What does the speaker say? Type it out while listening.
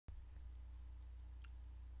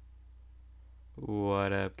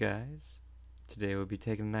What up, guys? Today we'll be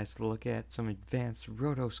taking a nice look at some advanced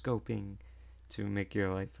rotoscoping to make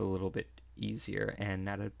your life a little bit easier and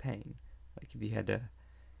not a pain. Like if you had to,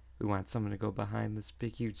 we want someone to go behind this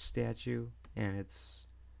big huge statue, and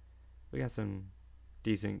we got some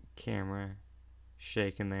decent camera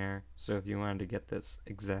shake in there, so if you wanted to get this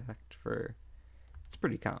exact it's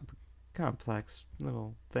pretty complex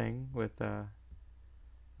little thing with, I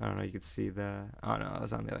don't know, you could see oh no, it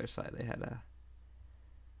was on the other side, they had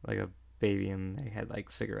like a baby and they had like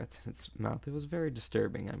cigarettes in its mouth. It was very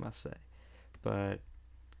disturbing, I must say. But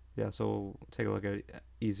yeah, so we'll take a look at an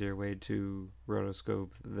easier way to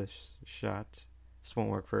rotoscope this shot. This won't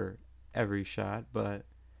work for every shot, but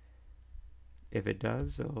if it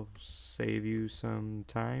does, it'll save you some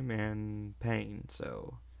time and pain.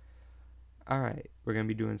 So alright, we're going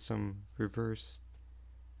to be doing some reverse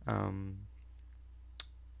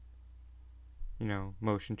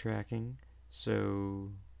motion tracking, so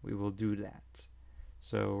we will do that.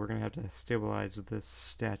 So we're going to have to stabilize this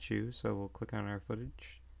statue, so we'll click on our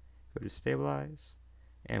footage, go to stabilize,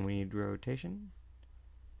 and we need rotation.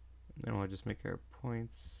 And then we'll just make our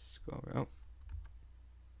points go over.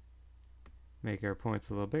 Make our points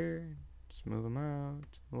a little bigger, just move them out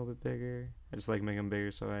a little bit bigger. I just like making them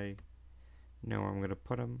bigger so I know where I'm going to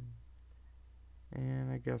put them.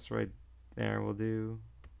 And I guess right there we'll do.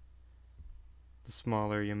 The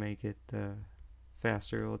smaller you make it, the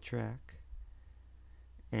faster it will track.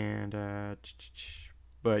 And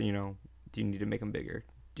but do you need to make them bigger?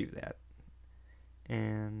 Do that.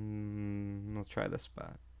 And let's try this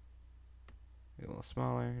spot. Make it a little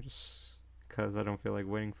smaller, just because I don't feel like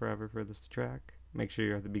waiting forever for this to track. Make sure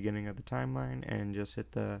you're at the beginning of the timeline and just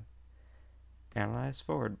hit the Analyze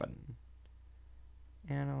Forward button.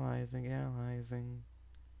 Analyzing.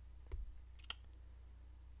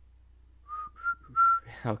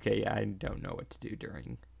 Okay, yeah, I don't know what to do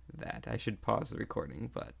during that. I should pause the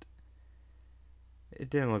recording, but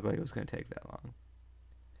it didn't look like it was going to take that long.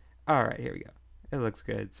 Alright, here we go. It looks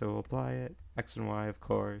good, so we'll apply it. X and Y, of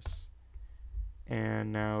course.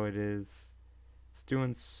 And now it's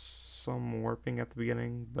doing some warping at the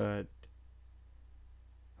beginning, but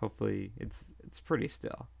hopefully it's pretty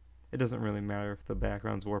still. It doesn't really matter if the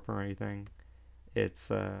background's warped or anything. It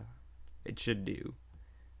should do.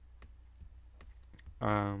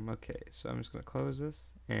 Okay, so I'm just going to close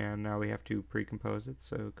this, and now we have to pre-compose it,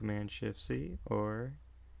 so Command-Shift-C, or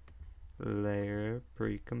Layer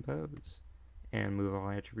Pre-Compose, and move all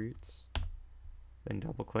attributes, then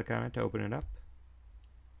double-click on it to open it up,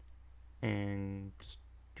 and just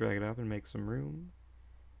drag it up and make some room,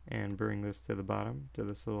 and bring this to the bottom, to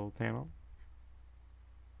this little panel.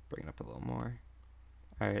 Bring it up a little more.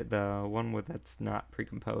 Alright, the one that's not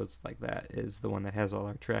pre-composed like that is the one that has all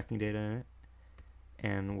our tracking data in it.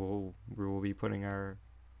 And we'll be putting our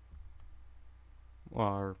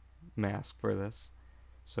mask for this.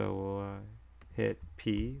 So we'll hit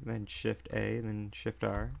P, then Shift A, then Shift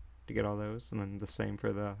R to get all those, and then the same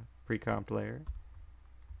for the pre-comped layer.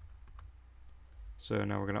 So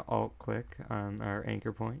now we're going to alt-click on our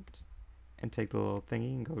anchor point and take the little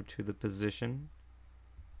thingy and go to the position.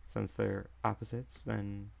 Since they're opposites,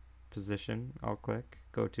 then position, alt-click,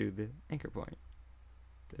 go to the anchor point.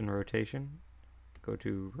 Then rotation. Go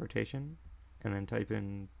to rotation, and then type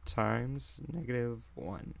in times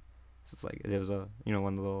 -1. So it's like it was one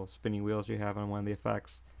of the little spinning wheels you have on one of the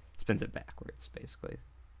effects. It spins it backwards, basically.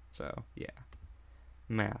 So yeah,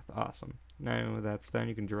 math, awesome. Now that's done,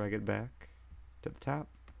 you can drag it back to the top,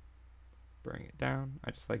 bring it down.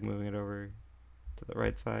 I just like moving it over to the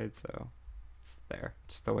right side, so it's there,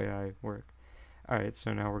 just the way I work. Alright,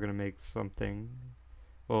 so now we're gonna make something.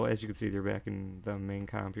 Well, as you can see, they're back in the main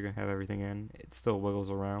comp. You're going to have everything in. It still wiggles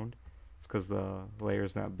around. It's because the layer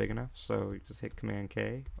is not big enough. So you just hit Command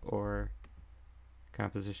K or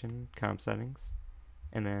Composition, Comp Settings.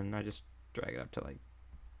 And then I just drag it up to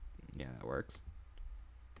yeah, that works.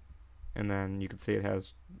 And then you can see it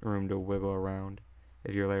has room to wiggle around.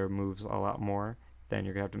 If your layer moves a lot more, then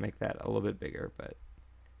you're going to have to make that a little bit bigger. But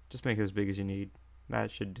just make it as big as you need. That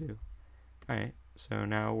should do. Alright. So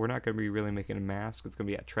now we're not going to be really making a mask, it's going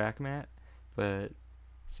to be a track matte, but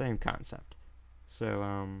same concept.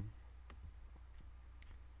 So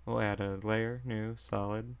we'll add a layer, new,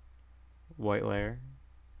 solid, white layer,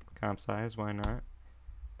 comp size, why not?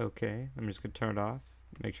 Okay, I'm just going to turn it off,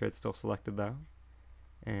 make sure it's still selected though.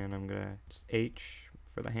 And I'm going to just H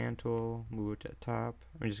for the hand tool, move it to the top.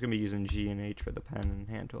 I'm just going to be using G and H for the pen and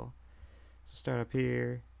hand tool. So start up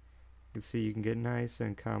here, you can see you can get nice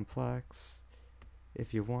and complex.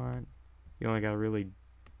 If you want, you only gotta really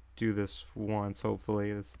do this once,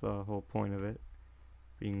 hopefully. That's the whole point of it.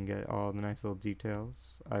 You can get all the nice little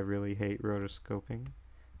details. I really hate rotoscoping.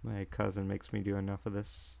 My cousin makes me do enough of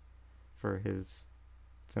this for his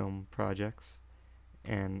film projects,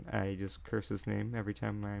 and I just curse his name every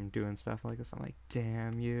time I'm doing stuff like this. I'm like,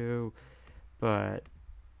 damn you. But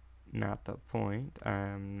not the point.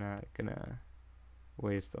 I'm not gonna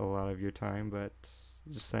waste a lot of your time, but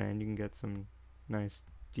just saying, you can get some nice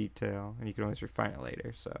detail, and you can always refine it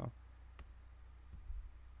later. So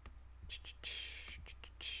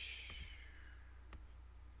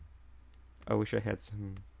I wish I had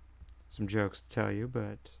some jokes to tell you,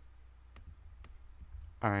 but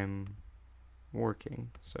I'm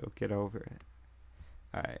working, so get over it.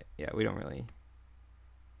 Alright, yeah, we don't really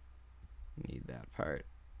need that part.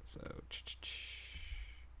 So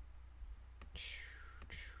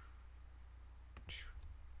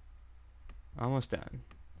almost done.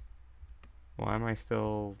 Why am I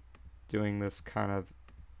still doing this kind of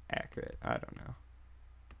accurate? I don't know.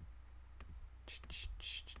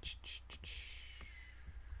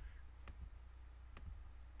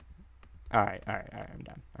 Alright, I'm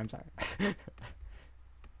done. I'm sorry.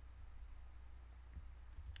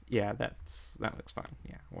 Yeah, that looks fine.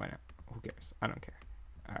 Yeah, why not? Who cares? I don't care.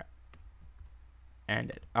 Alright.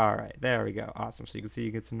 End it. Alright, there we go. Awesome. So you can see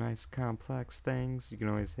you get some nice complex things. You can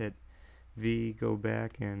always hit V, go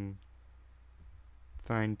back and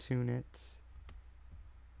fine tune it.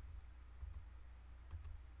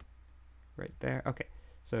 Right there. Okay.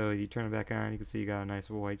 So you turn it back on, you can see you got a nice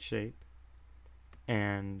white shape.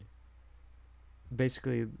 And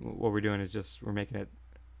basically what we're doing is just we're making it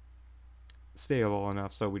stable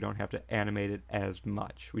enough so we don't have to animate it as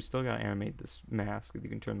much. We still gotta animate this mask. You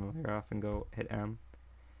can turn the layer off and go hit M,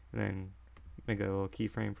 and then make a little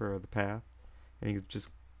keyframe for the path, and you just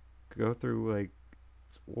go through like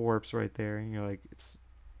warps right there, and you're like, it's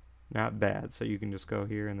not bad. So you can just go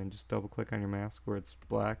here and then just double click on your mask where it's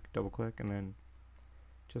black, double click, and then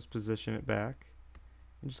just position it back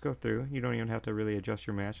and just go through. You don't even have to really adjust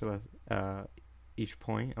your match unless each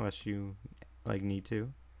point unless you like need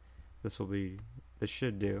to. This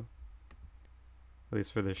should do, at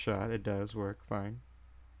least for this shot, it does work fine.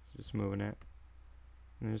 So just moving it,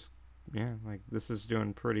 and just, yeah, like this is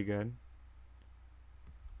doing pretty good.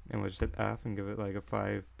 And we'll just hit F and give it like a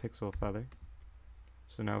 5 pixel feather.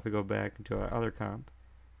 So now if we go back into our other comp,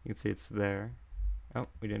 you can see it's there. Oh,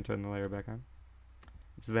 we didn't turn the layer back on.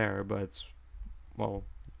 It's there, but it's, well,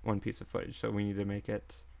 one piece of footage, so we need to make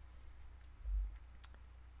it,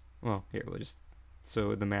 well, here, we'll just,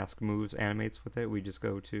 so the mask moves, animates with it, we just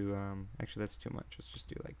go to, actually that's too much, let's just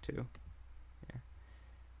do like 2. Yeah.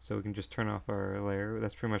 So we can just turn off our layer.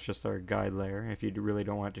 That's pretty much just our guide layer. If you really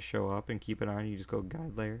don't want it to show up and keep it on, you just go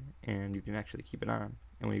guide layer, and you can actually keep it on.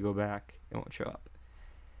 And when you go back, it won't show up.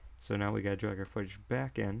 So now we gotta drag our footage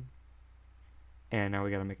back in, and now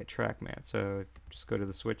we gotta make a track matte. So just go to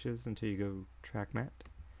the switches until you go track matte,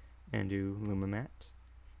 and do luma matte.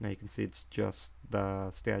 Now you can see it's just the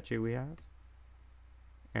statue we have,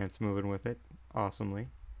 and it's moving with it awesomely.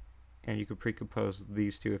 And you can pre-compose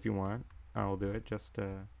these two if you want. I'll do it just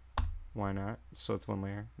why not, so it's one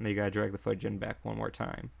layer, and then you gotta drag the footage in back one more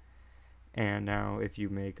time. And now if you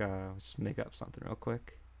make let's just make up something real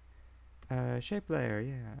quick, shape layer,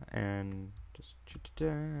 yeah, and just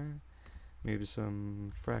maybe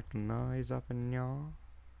some fractal noise up in y'all,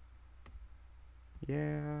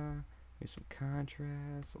 yeah, maybe some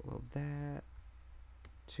contrast, a little that,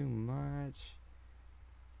 too much,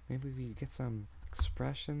 maybe we get some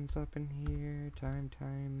expressions up in here,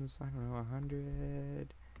 times, I don't know,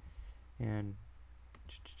 100, and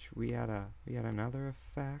we had another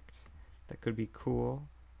effect that could be cool,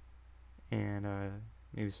 and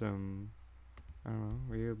maybe some, I don't know,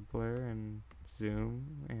 rear blur and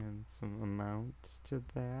zoom and some amount to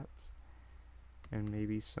that, and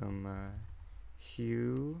maybe some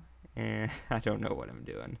hue, and I don't know what I'm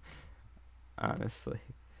doing, honestly.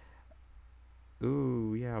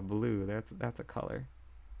 Ooh, yeah, blue. That's a color.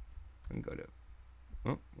 And go to,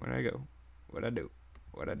 oh, where'd I go? What'd I do?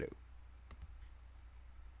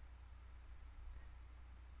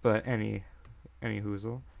 But any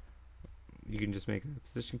hoozle, you can just make a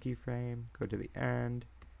position keyframe, go to the end,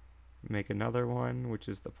 make another one, which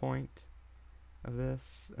is the point of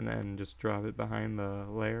this, and then just drop it behind the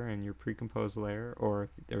layer in your pre-composed layer, or if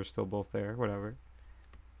they're still both there, whatever.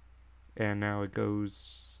 And now it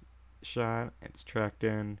goes shot, it's tracked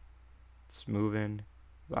in, it's moving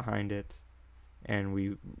behind it, and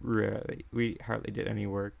we hardly did any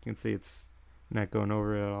work. You can see it's not going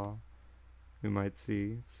over it at all. We might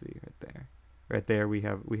see right there we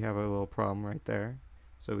have a little problem right there,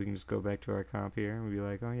 so we can just go back to our comp here and we'll be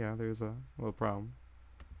like, oh yeah, there's a little problem,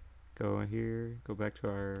 go in here, go back to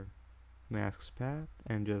our masks path,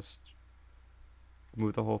 and just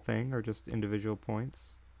move the whole thing, or just individual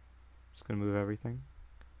points. Just gonna move everything.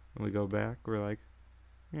 When we go back, we're like,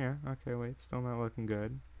 yeah, okay, wait, still not looking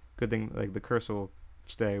good. Good thing, like, the cursor will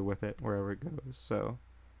stay with it wherever it goes, so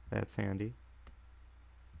that's handy.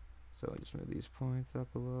 So I'll just move these points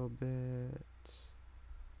up a little bit.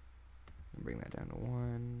 And bring that down to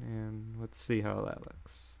 1, and let's see how that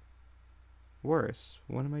looks. Worse.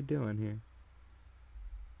 What am I doing here?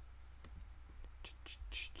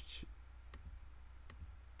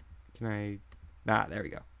 Can I... Ah, there we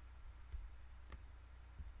go.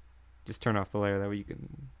 Just turn off the layer that way you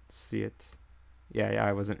can see it. Yeah,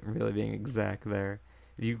 I wasn't really being exact there.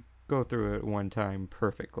 If you go through it one time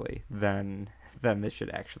perfectly, then this should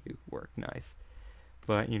actually work nice.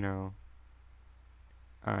 But, you know,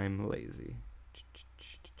 I'm lazy.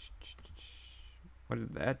 What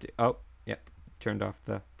did that do? Oh, yeah, turned off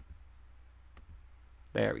the...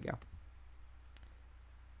 There we go.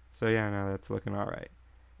 So yeah, now that's looking alright.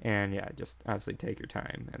 And yeah, just obviously take your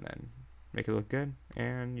time and then make it look good,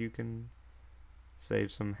 and you can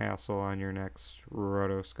save some hassle on your next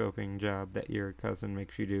rotoscoping job that your cousin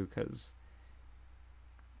makes you do, because,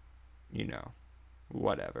 you know,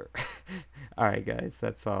 whatever. Alright guys,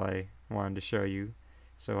 that's all I wanted to show you.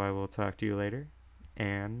 So I will talk to you later,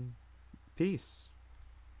 and peace.